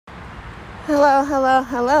Hello, hello,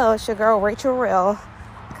 hello. It's your girl, Rachel Real,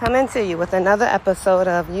 coming to you with another episode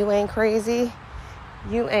of You Ain't Crazy.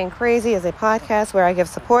 You Ain't Crazy is a podcast where I give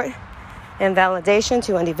support and validation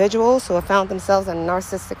to individuals who have found themselves in a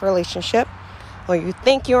narcissistic relationship, or you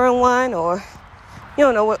think you're in one, or you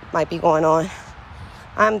don't know what might be going on.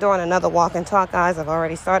 I'm doing another walk and talk, guys. I've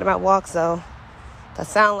already started my walk, so to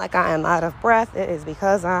sound like I am out of breath, it is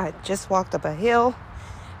because I just walked up a hill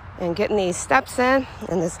and getting these steps in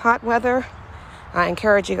this hot weather. I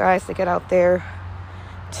encourage you guys to get out there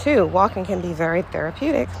too. Walking can be very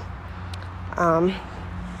therapeutic.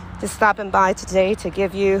 Just stopping by today to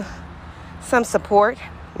give you some support,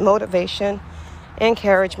 motivation,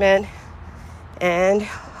 encouragement, and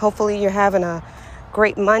hopefully you're having a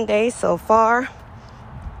great Monday so far.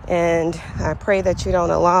 And I pray that you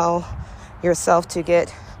don't allow yourself to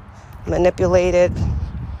get manipulated,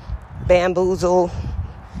 bamboozled,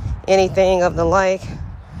 anything of the like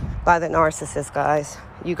by the narcissist, guys.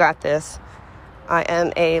 You got this. I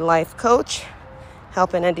am a life coach,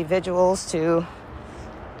 helping individuals to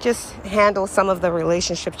just handle some of the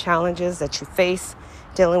relationship challenges that you face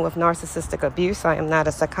dealing with narcissistic abuse. I am not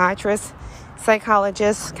a psychiatrist,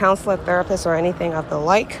 psychologist, counselor, therapist, or anything of the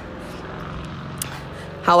like.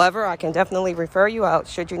 However, I can definitely refer you out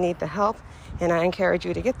should you need the help, and I encourage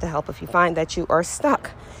you to get the help if you find that you are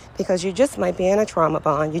stuck, because you just might be in a trauma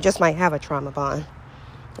bond. You just might have a trauma bond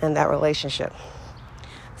in that relationship.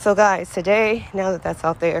 So guys, today, now that that's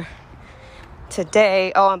out there,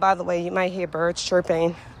 today, and by the way, you might hear birds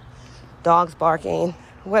chirping, dogs barking,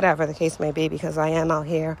 whatever the case may be, because I am out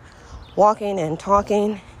here walking and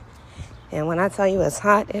talking. And when I tell you it's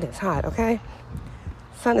hot, it is hot, okay?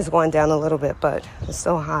 Sun is going down a little bit, but it's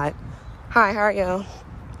still hot. Hi, how are you?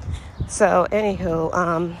 So,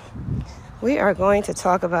 anywho, we are going to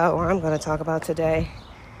talk about, or I'm going to talk about today.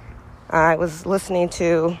 I was listening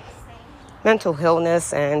to mental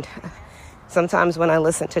illness, and sometimes when I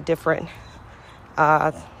listen to different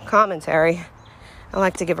commentary, I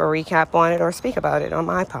like to give a recap on it or speak about it on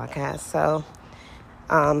my podcast. So,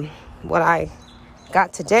 what I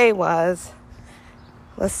got today was,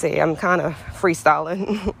 let's see, I'm kind of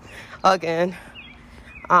freestyling again.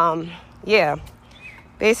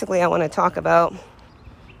 Basically, I want to talk about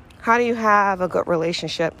how do you have a good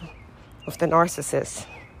relationship with the narcissist?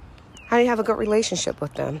 How do you have a good relationship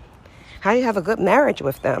with them? How do you have a good marriage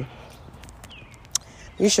with them?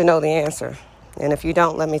 You should know the answer. And if you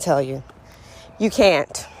don't, let me tell you. You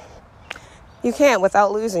can't. You can't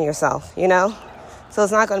without losing yourself, you know? So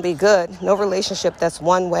it's not going to be good. No relationship that's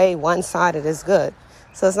one way, one-sided is good.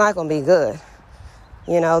 So it's not going to be good.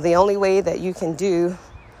 You know, the only way that you can do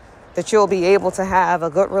that you'll be able to have a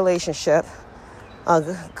good relationship,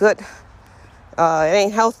 it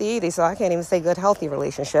ain't healthy either, so I can't even say good, healthy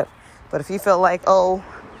relationship. But if you feel like, how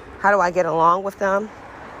do I get along with them?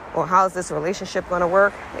 Or how is this relationship going to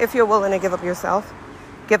work? If you're willing to give up yourself,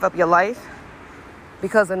 give up your life,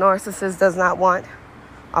 because a narcissist does not want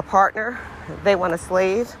a partner. They want a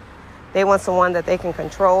slave. They want someone that they can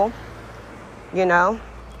control, you know.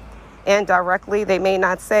 Indirectly, they may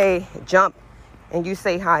not say jump and you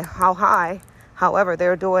say how high. However,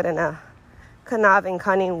 they'll do it in a conniving,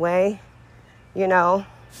 cunning way, you know.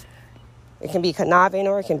 It can be conniving,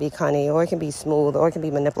 or it can be cunning, or it can be smooth, or it can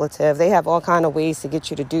be manipulative. They have all kind of ways to get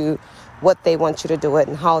you to do what they want you to do it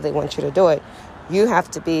and how they want you to do it. You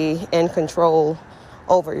have to be in control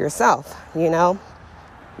over yourself, you know.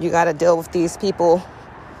 You got to deal with these people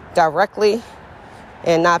directly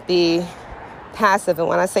and not be passive. And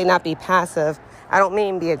when I say not be passive, I don't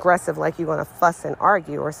mean be aggressive like you're going to fuss and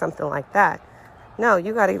argue or something like that. No,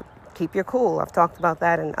 you got to keep your cool. I've talked about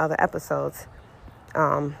that in other episodes.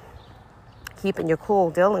 Keeping your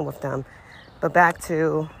cool, dealing with them. But back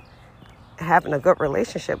to having a good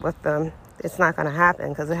relationship with them, it's not going to happen,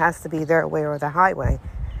 because it has to be their way or the highway.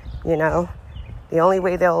 You know, the only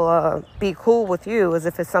way they'll be cool with you is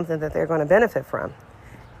if it's something that they're going to benefit from.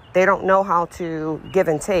 They don't know how to give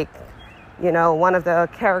and take. You know, one of the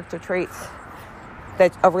character traits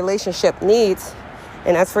that a relationship needs,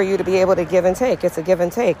 and that's for you to be able to give and take. It's a give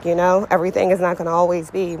and take, you know. Everything is not going to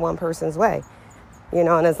always be one person's way, you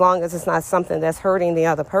know, and as long as it's not something that's hurting the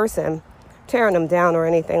other person, tearing them down or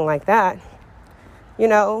anything like that, you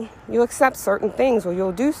know, you accept certain things, or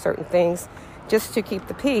you'll do certain things just to keep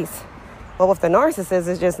the peace. But with the narcissist,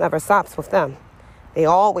 it just never stops with them. They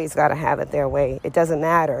always got to have it their way. It doesn't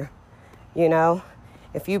matter, you know.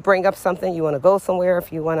 If you bring up something, you want to go somewhere,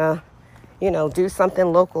 if you want to, you know, do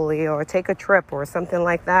something locally or take a trip or something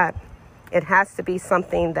like that, it has to be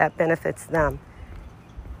something that benefits them.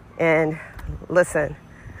 And listen,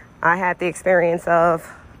 I had the experience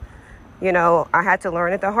of You know, I had to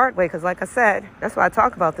learn it the hard way because, like I said, that's why I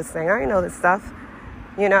talk about this thing. I didn't know this stuff.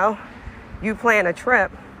 You know, you plan a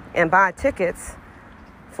trip and buy tickets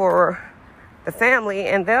for the family,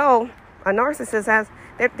 and a narcissist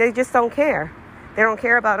they just don't care. They don't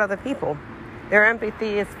care about other people. Their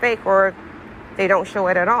empathy is fake, or they don't show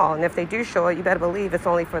it at all. And if they do show it, you better believe it's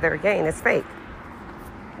only for their gain. It's fake.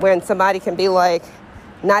 When somebody can be like,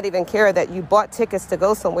 not even care that you bought tickets to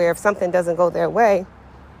go somewhere, if something doesn't go their way,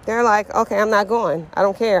 they're like, okay, I'm not going. I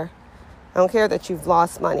don't care. I don't care that you've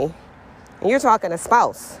lost money. And you're talking a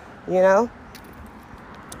spouse, you know?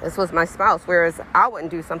 This was my spouse, whereas I wouldn't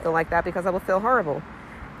do something like that because I would feel horrible.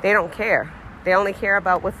 They don't care. They only care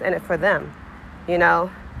about what's in it for them, you know?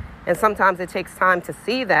 And sometimes it takes time to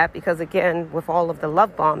see that because, again, with all of the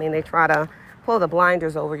love bombing, they try to pull the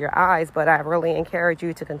blinders over your eyes. But I really encourage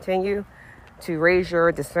you to continue to raise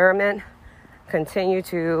your discernment, continue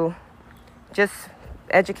to just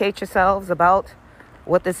educate yourselves about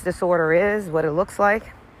what this disorder is, what it looks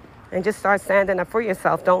like, and just start standing up for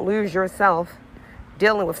yourself. Don't lose yourself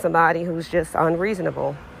dealing with somebody who's just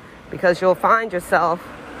unreasonable, because you'll find yourself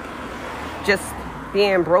just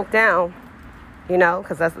being broke down, you know,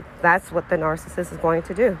 because that's what the narcissist is going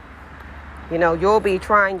to do. You know, you'll be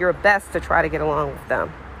trying your best to try to get along with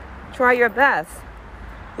them. Try your best,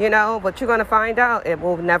 you know, but you're going to find out it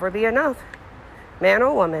will never be enough. Man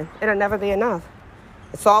or woman, it'll never be enough.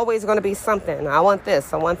 It's always going to be something. I want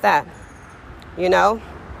this, I want that, you know.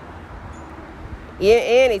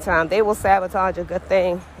 Anytime, they will sabotage a good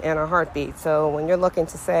thing in a heartbeat. So when you're looking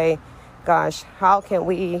to say, gosh, how can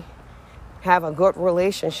we have a good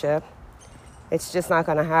relationship? It's just not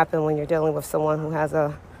going to happen when you're dealing with someone who has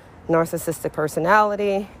a narcissistic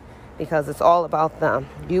personality, because it's all about them.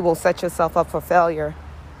 You will set yourself up for failure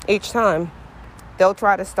each time. They'll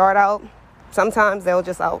try to start out. Sometimes they'll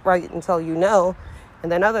just outright and tell you no.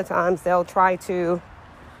 And then other times they'll try to,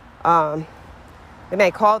 they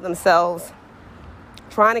may call themselves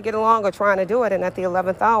trying to get along or trying to do it, and at the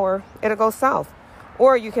 11th hour, it'll go south.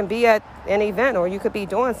 Or you can be at an event, or you could be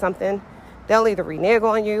doing something. They'll either renege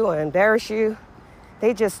on you or embarrass you.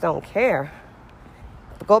 They just don't care.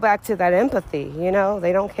 Go back to that empathy, you know,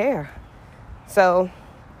 they don't care. So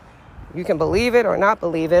you can believe it or not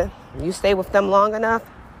believe it. You stay with them long enough,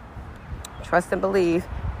 trust and believe,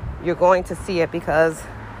 you're going to see it, because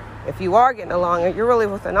if you are getting along and you're really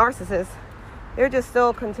with a narcissist, they're just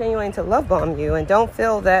still continuing to love bomb you. And don't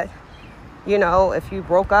feel that, you know, if you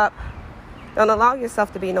broke up, don't allow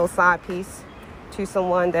yourself to be no side piece to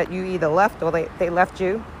someone that you either left or they left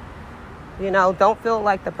you. You know, don't feel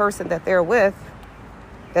like the person that they're with,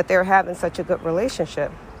 that they're having such a good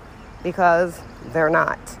relationship, because they're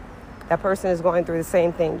not. That person is going through the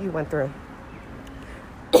same thing you went through.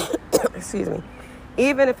 Excuse me.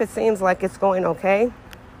 Even if it seems like it's going okay,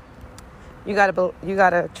 you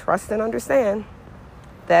gotta trust and understand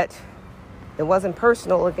that it wasn't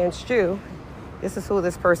personal against you. This is who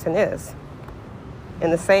this person is. In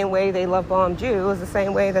the same way they love bombed you is the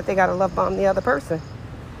same way that they gotta love bomb the other person.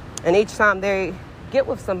 And each time they get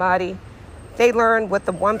with somebody, they learn what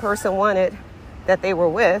the one person wanted that they were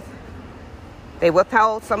with. They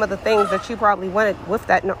withheld some of the things that you probably wanted with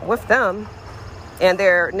them, and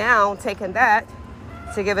they're now taking that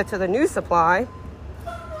to give it to the new supply.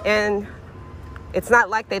 And it's not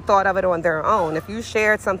like they thought of it on their own. If you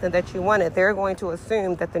shared something that you wanted, they're going to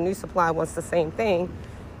assume that the new supply wants the same thing,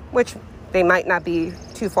 which they might not be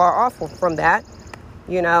too far off from that,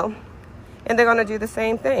 you know. And they're going to do the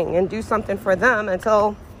same thing and do something for them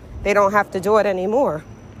until they don't have to do it anymore,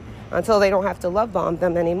 until they don't have to love bomb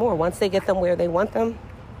them anymore. Once they get them where they want them,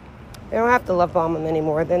 they don't have to love bomb them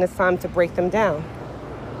anymore. Then it's time to break them down.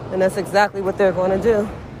 And that's exactly what they're going to do.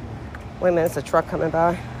 Wait a minute, it's a truck coming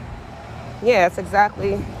by. Yeah, it's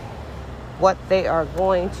exactly what they are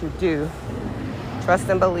going to do. Trust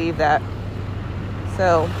and believe that.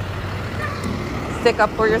 So stick up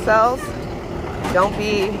for yourselves. Don't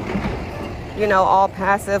be, you know, all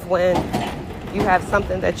passive when you have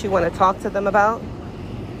something that you want to talk to them about.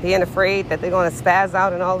 Being afraid that they're going to spaz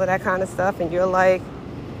out and all of that kind of stuff. And you're like,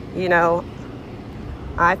 you know,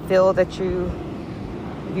 I feel that you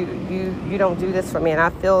don't do this for me. And I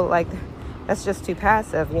feel like that's just too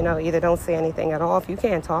passive. You know, either don't say anything at all. If you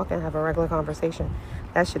can't talk and have a regular conversation,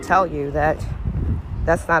 that should tell you that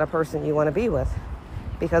that's not a person you want to be with,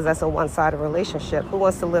 because that's a one-sided relationship. Who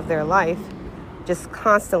wants to live their life just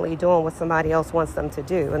constantly doing what somebody else wants them to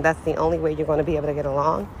do? And that's the only way you're going to be able to get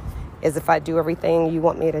along, is if I do everything you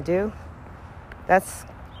want me to do. That's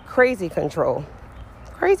crazy control.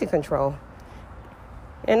 Crazy control.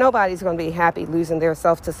 And nobody's going to be happy losing their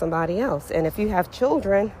self to somebody else. And if you have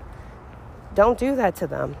children, don't do that to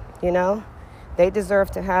them. you know? They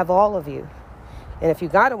deserve to have all of you. And if you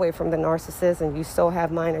got away from the narcissist and you still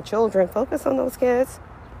have minor children, focus on those kids.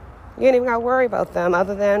 You ain't even got to worry about them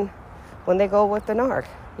other than when they go with the narc,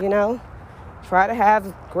 you know? Try to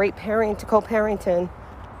have great co-parenting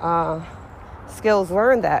skills.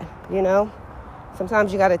 Learn that, you know?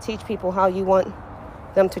 Sometimes you got to teach people how you want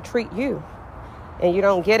them to treat you. And you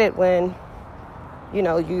don't get it when, you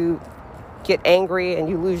know, you get angry and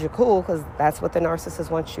you lose your cool, because that's what the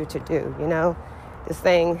narcissist wants you to do, you know?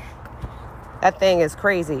 That thing is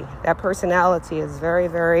crazy. That personality is very,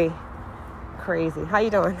 very crazy. How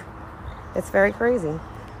you doing? It's very crazy.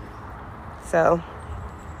 So,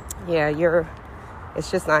 yeah,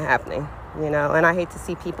 it's just not happening, you know? And I hate to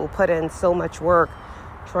see people put in so much work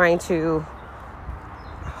trying to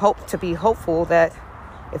be hopeful that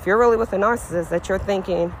if you're really with a narcissist, that you're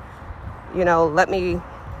thinking, you know, let me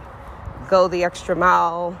go the extra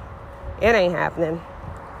mile. It ain't happening.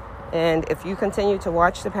 And if you continue to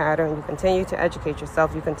watch the pattern, you continue to educate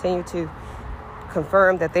yourself, you continue to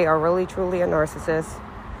confirm that they are really, truly a narcissist,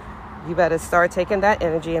 you better start taking that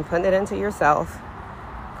energy and putting it into yourself.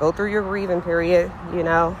 Go through your grieving period, you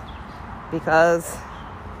know, because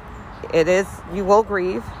you will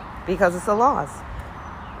grieve because it's a loss.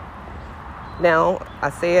 Now,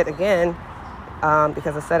 I say it again,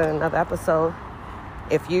 because I said it in another episode,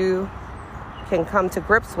 if you can come to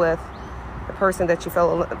grips with the person that you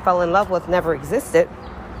fell in love with never existed,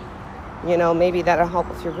 you know, maybe that'll help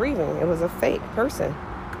with your grieving. It was a fake person.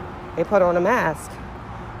 They put on a mask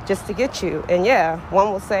just to get you. And yeah,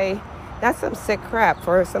 one will say, that's some sick crap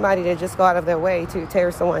for somebody to just go out of their way to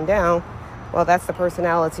tear someone down. Well, that's the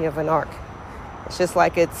personality of a narc. It's just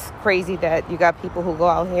like it's crazy that you got people who go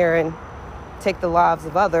out here and take the lives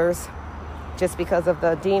of others just because of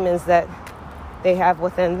the demons that they have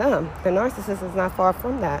within them. The narcissist is not far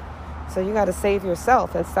from that. So you got to save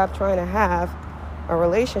yourself and stop trying to have a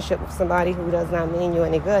relationship with somebody who does not mean you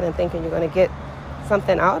any good and thinking you're going to get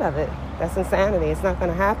something out of it. That's insanity. It's not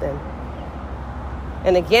going to happen.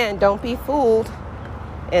 And again, don't be fooled.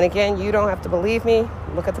 And again, you don't have to believe me.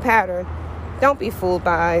 Look at the pattern. Don't be fooled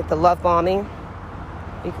by the love bombing.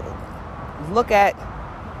 Look at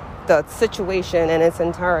the situation in its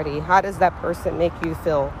entirety. How does that person make you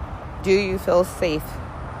feel? Do you feel safe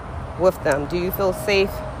with them? Do you feel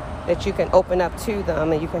safe that you can open up to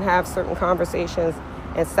them and you can have certain conversations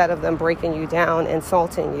instead of them breaking you down,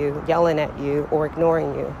 insulting you, yelling at you, or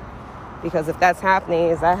ignoring you? Because if that's happening,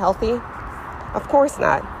 is that healthy? Of course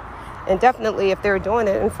not. And definitely if they're doing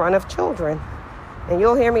it in front of children. And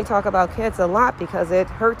you'll hear me talk about kids a lot because it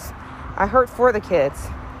hurts. I hurt for the kids.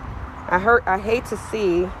 I hate to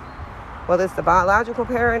see, whether it's the biological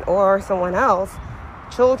parent or someone else,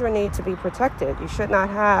 children need to be protected. You should not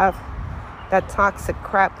have that toxic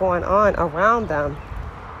crap going on around them.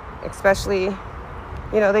 Especially,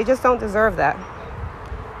 you know, they just don't deserve that.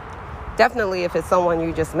 Definitely if it's someone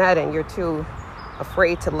you just met and you're too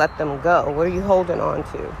afraid to let them go. What are you holding on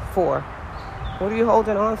to for? What are you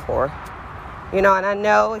holding on for? You know, and I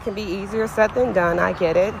know it can be easier said than done. I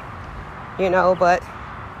get it. You know, but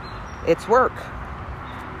it's work,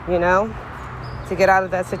 you know, to get out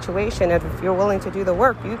of that situation. And if you're willing to do the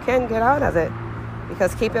work, you can get out of it.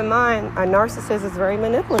 Because keep in mind, a narcissist is very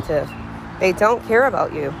manipulative. They don't care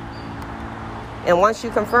about you. And once you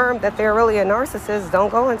confirm that they're really a narcissist, don't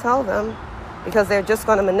go and tell them, because they're just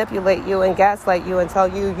going to manipulate you and gaslight you and tell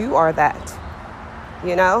you you are that,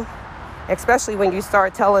 you know? Especially when you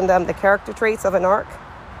start telling them the character traits of a narc.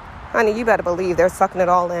 Honey, you better believe they're sucking it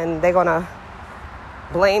all in. They're going to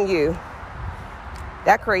blame you.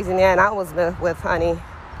 That crazy man I was with, honey,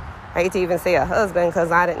 I hate to even say a husband, because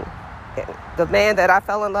the man that I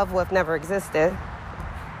fell in love with never existed.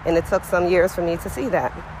 And it took some years for me to see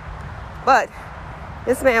that. But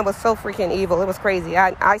this man was so freaking evil. It was crazy.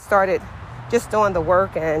 I started just doing the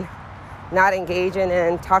work and not engaging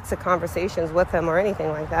in toxic conversations with him or anything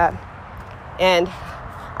like that. And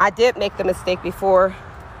I did make the mistake before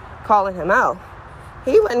calling him out.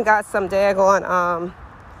 He went and got some daggone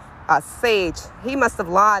sage. He must have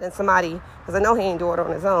lied, and somebody, because I know he ain't do it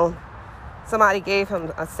on his own, somebody gave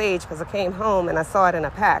him a sage because I came home and I saw it in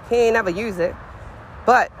a pack. He ain't never used it,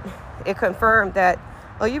 but it confirmed that,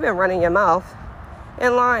 oh, you've been running your mouth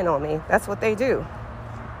and lying on me. That's what they do.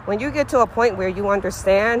 When you get to a point where you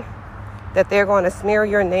understand that they're going to smear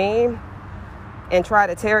your name and try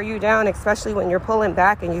to tear you down, especially when you're pulling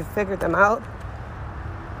back and you've figured them out,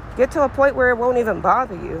 get to a point where it won't even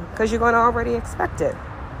bother you, because you're going to already expect it.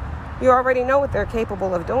 You already know what they're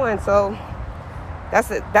capable of doing. So that's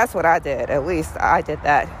it. That's what I did. At least I did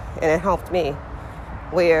that, and it helped me,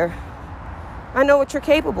 where I know what you're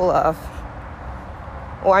capable of.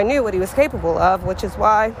 or I knew what he was capable of, which is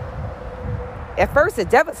why at first it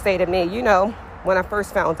devastated me, when I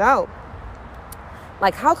first found out.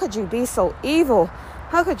 Like, how could you be so evil?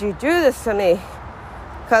 How could you do this to me?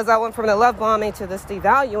 Because I went from the love bombing to this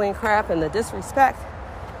devaluing crap and the disrespect.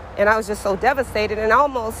 And I was just so devastated and not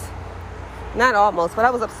almost, but I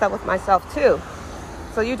was upset with myself too.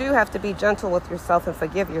 So you do have to be gentle with yourself and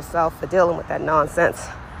forgive yourself for dealing with that nonsense.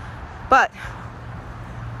 But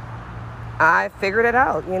I figured it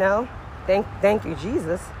out, Thank you,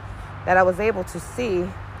 Jesus, that I was able to see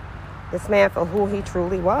this man for who he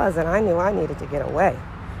truly was. And I knew I needed to get away.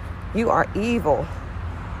 You are evil.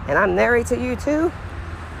 And I'm married to you too.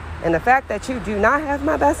 And the fact that you do not have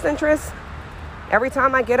my best interest, every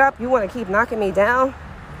time I get up, you want to keep knocking me down.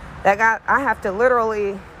 I have to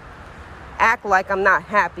literally act like I'm not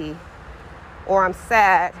happy or I'm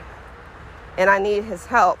sad and I need his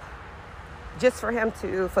help just for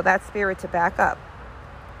that spirit to back up,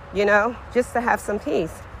 just to have some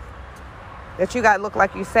peace. That you got to look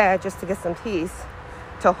like you sad just to get some peace,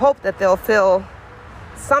 to hope that they'll feel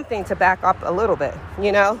something to back up a little bit,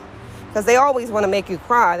 because they always want to make you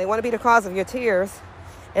cry. They want to be the cause of your tears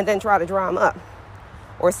and then try to dry them up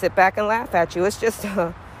or sit back and laugh at you. It's just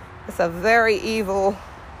it's a very evil,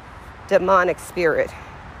 demonic spirit,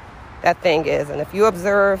 that thing is. And if you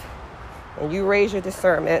observe and you raise your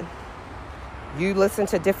discernment, you listen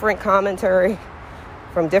to different commentary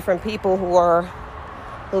from different people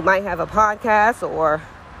who might have a podcast or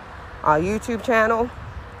a YouTube channel,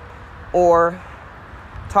 or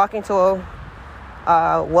talking to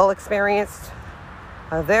a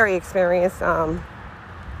very experienced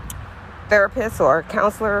therapist or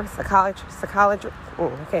counselor,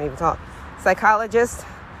 psychologist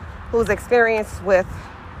who's experienced with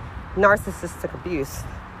narcissistic abuse.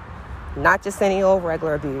 Not just any old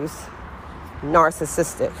regular abuse,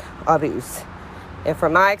 narcissistic abuse. And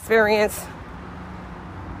from my experience,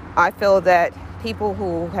 I feel that people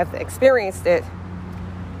who have experienced it,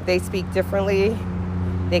 they speak differently,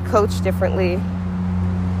 they coach differently,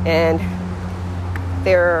 and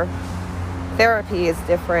their therapy is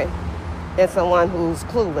different than someone who's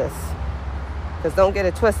clueless. Because don't get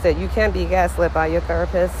it twisted, you can be gaslit by your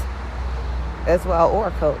therapist as well,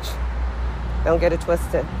 or coach. Don't get it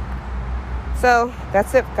twisted. So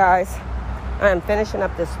that's it, guys. I am finishing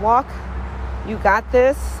up this walk. You got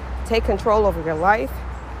this. Take control over your life.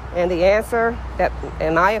 And the answer, that,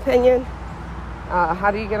 in my opinion,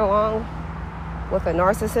 how do you get along with a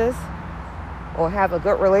narcissist or have a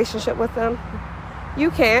good relationship with them?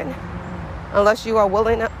 You can't, unless you are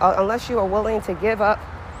willing to give up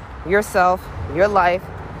yourself, your life,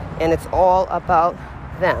 and it's all about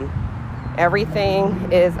them.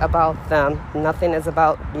 Everything is about them. Nothing is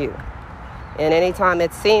about you. And anytime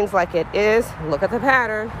it seems like it is, look at the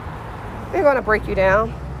pattern. They're going to break you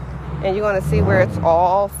down, and you're going to see where it's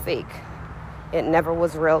all fake. It never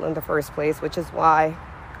was real in the first place, which is why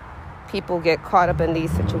people get caught up in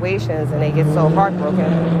these situations and they get so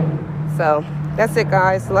heartbroken. So that's it,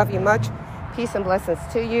 guys. Love you much. Peace and blessings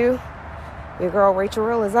to you. Your girl Rachel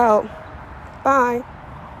Real is out. Bye.